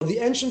the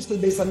entrance to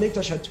the Beis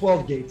HaMikdash had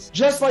 12 gates.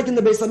 Just like in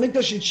the Beis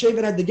HaMikdash, each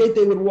Shevet had the gate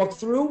they would walk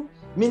through,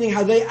 meaning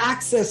how they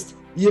accessed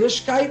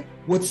Yiddishkeit,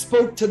 what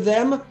spoke to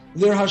them,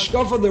 their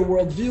hashkafa, their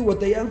worldview, what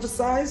they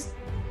emphasized.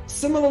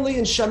 Similarly,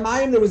 in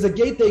Shamayim, there was a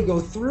gate they go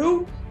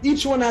through.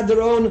 Each one had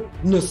their own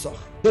nusach.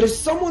 That if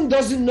someone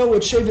doesn't know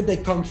what Shevet they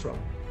come from,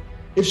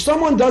 if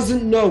someone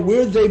doesn't know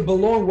where they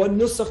belong, what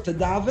nusach to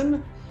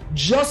daven,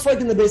 just like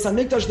in the Beis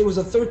HaMikdash there was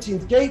a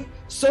 13th gate,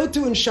 so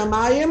too in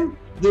Shamayim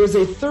there is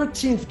a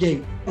 13th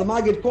gate. The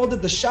Maggid called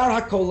it the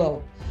Shar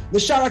HaKolel. The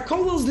Shar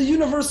HaKolel is the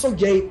universal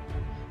gate.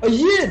 A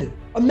Yid,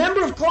 a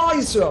member of Klal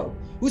Yisrael,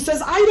 who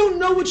says, I don't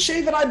know what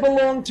Shevet I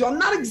belong to.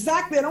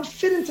 I don't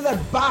fit into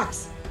that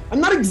box. I'm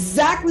not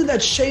exactly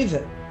that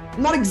Shevet.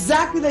 I'm not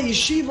exactly that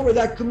yeshiva or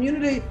that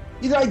community.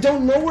 Either I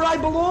don't know where I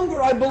belong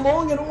or I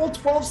belong in all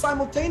 12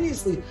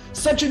 simultaneously.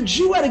 Such a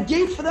Jew had a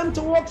gate for them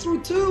to walk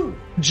through too.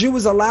 Jew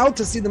is allowed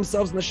to see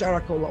themselves in the Shar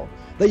HaKolel.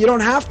 That you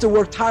don't have to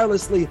work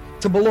tirelessly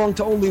to belong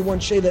to only one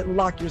Shevet and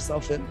lock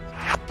yourself in.